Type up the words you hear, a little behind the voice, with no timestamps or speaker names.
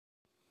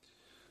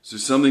So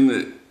something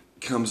that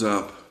comes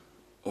up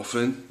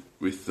often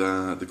with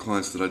the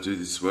clients that I do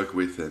this work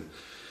with, and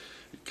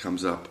it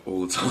comes up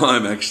all the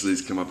time, actually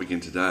it's come up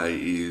again today,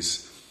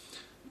 is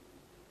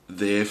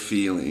their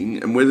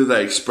feeling, and whether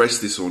they express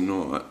this or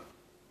not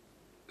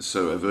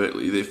so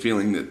overtly, they're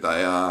feeling that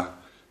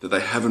they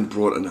haven't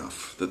brought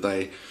enough, that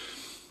they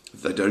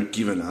don't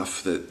give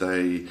enough, that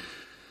they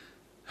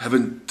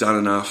haven't done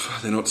enough,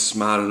 they're not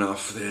smart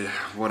enough, they're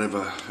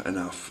whatever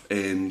enough,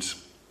 and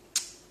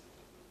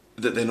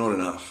that they're not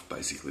enough,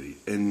 basically.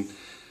 And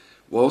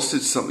whilst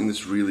it's something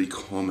that's really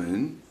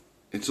common,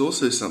 it's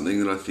also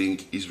something that I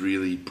think is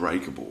really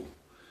breakable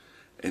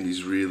and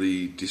is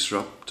really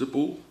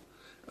disruptable,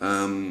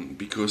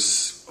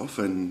 because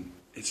often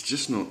it's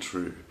just not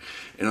true.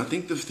 And I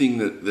think the thing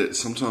that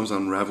sometimes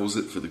unravels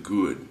it for the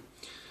good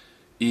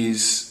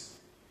is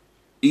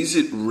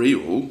it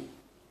real?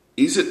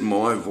 Is it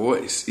my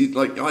voice?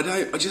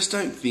 I just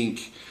don't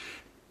think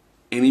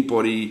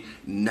anybody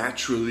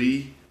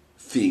naturally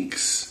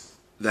thinks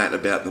that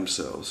about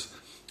themselves.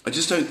 I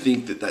just don't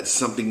think that that's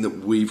something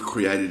that we've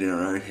created in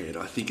our own head.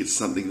 I think it's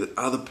something that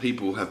other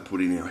people have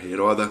put in our head,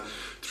 either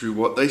through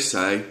what they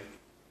say,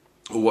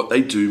 or what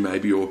they do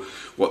maybe, or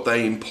what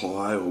they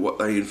imply, or what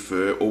they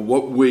infer, or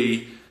what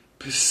we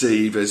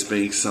perceive as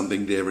being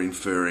something they're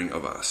inferring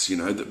of us,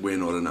 that we're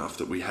not enough,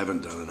 that we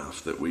haven't done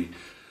enough, that we,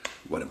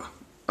 whatever.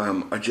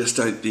 I just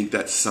don't think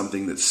that's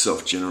something that's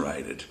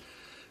self-generated.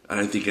 I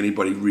don't think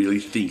anybody really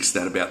thinks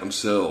that about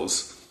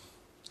themselves,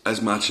 as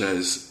much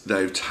as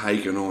they've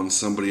taken on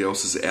somebody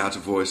else's outer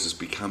voice, has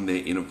become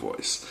their inner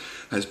voice,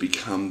 has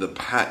become the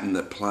pattern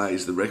that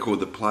plays, the record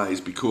that plays,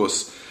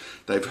 because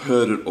they've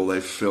heard it or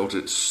they've felt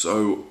it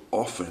so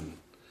often.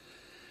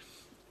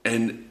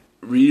 And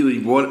really,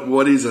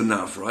 what is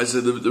enough, right? So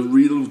the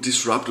real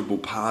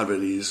disruptable part of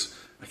it is,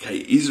 okay,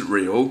 is it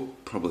real?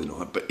 Probably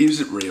not, but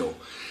is it real?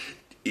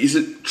 Is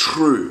it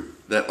true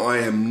that I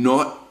am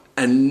not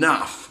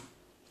enough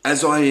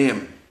as I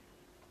am?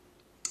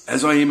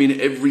 As I am in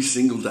every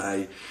single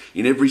day,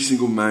 in every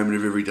single moment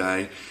of every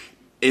day,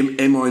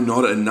 am I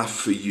not enough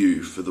for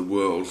you, for the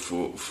world,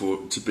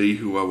 to be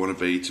who I want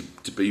to be,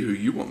 to be who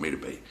you want me to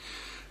be?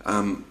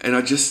 And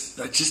I just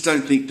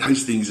don't think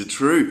those things are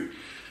true.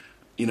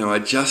 I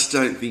just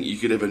don't think you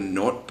could ever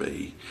not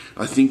be.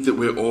 I think that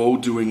we're all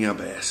doing our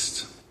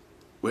best.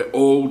 We're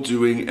all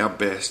doing our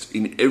best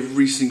in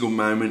every single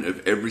moment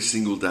of every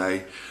single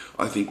day.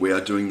 I think we are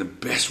doing the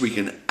best we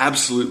can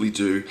absolutely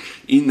do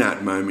in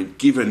that moment,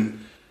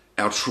 given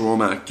our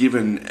trauma,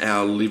 given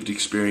our lived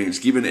experience,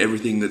 given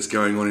everything that's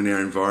going on in our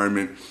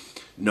environment.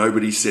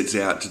 Nobody sets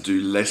out to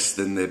do less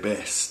than their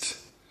best.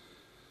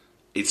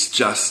 It's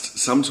just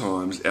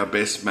sometimes our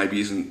best maybe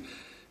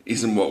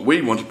isn't what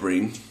we want to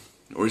bring,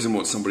 or isn't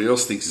what somebody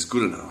else thinks is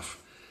good enough.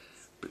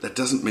 But that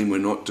doesn't mean we're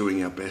not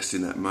doing our best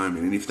in that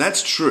moment. And if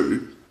that's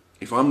true,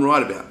 if I'm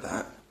right about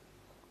that,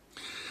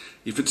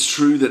 if it's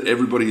true that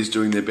everybody is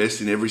doing their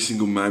best in every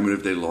single moment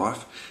of their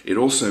life, it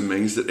also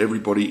means that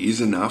everybody is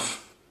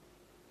enough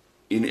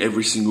in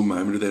every single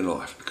moment of their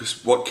life.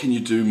 Because what can you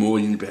do more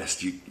than your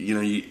best?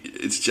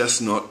 It's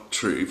just not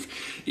true.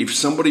 If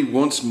somebody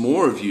wants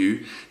more of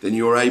you than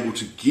you're able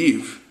to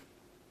give,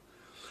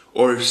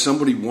 or if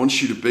somebody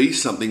wants you to be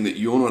something that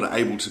you're not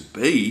able to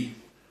be,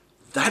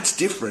 that's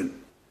different.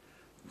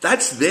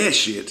 That's their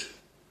shit.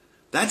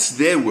 That's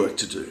their work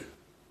to do.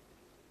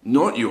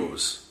 Not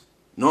yours.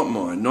 Not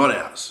mine. Not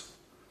ours.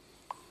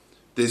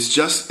 It's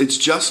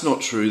just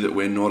not true that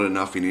we're not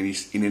enough in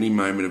any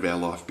moment of our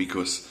life,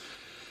 because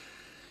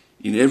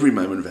in every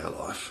moment of our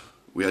life,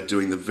 we are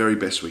doing the very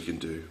best we can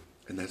do.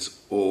 And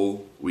that's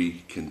all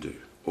we can do.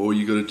 All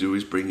you got to do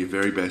is bring your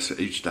very best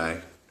each day.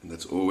 And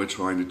that's all we're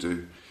trying to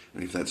do.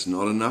 And if that's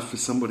not enough for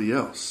somebody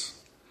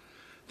else,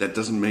 that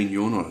doesn't mean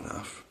you're not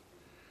enough.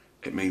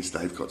 It means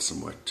they've got some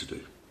work to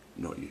do,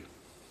 not you.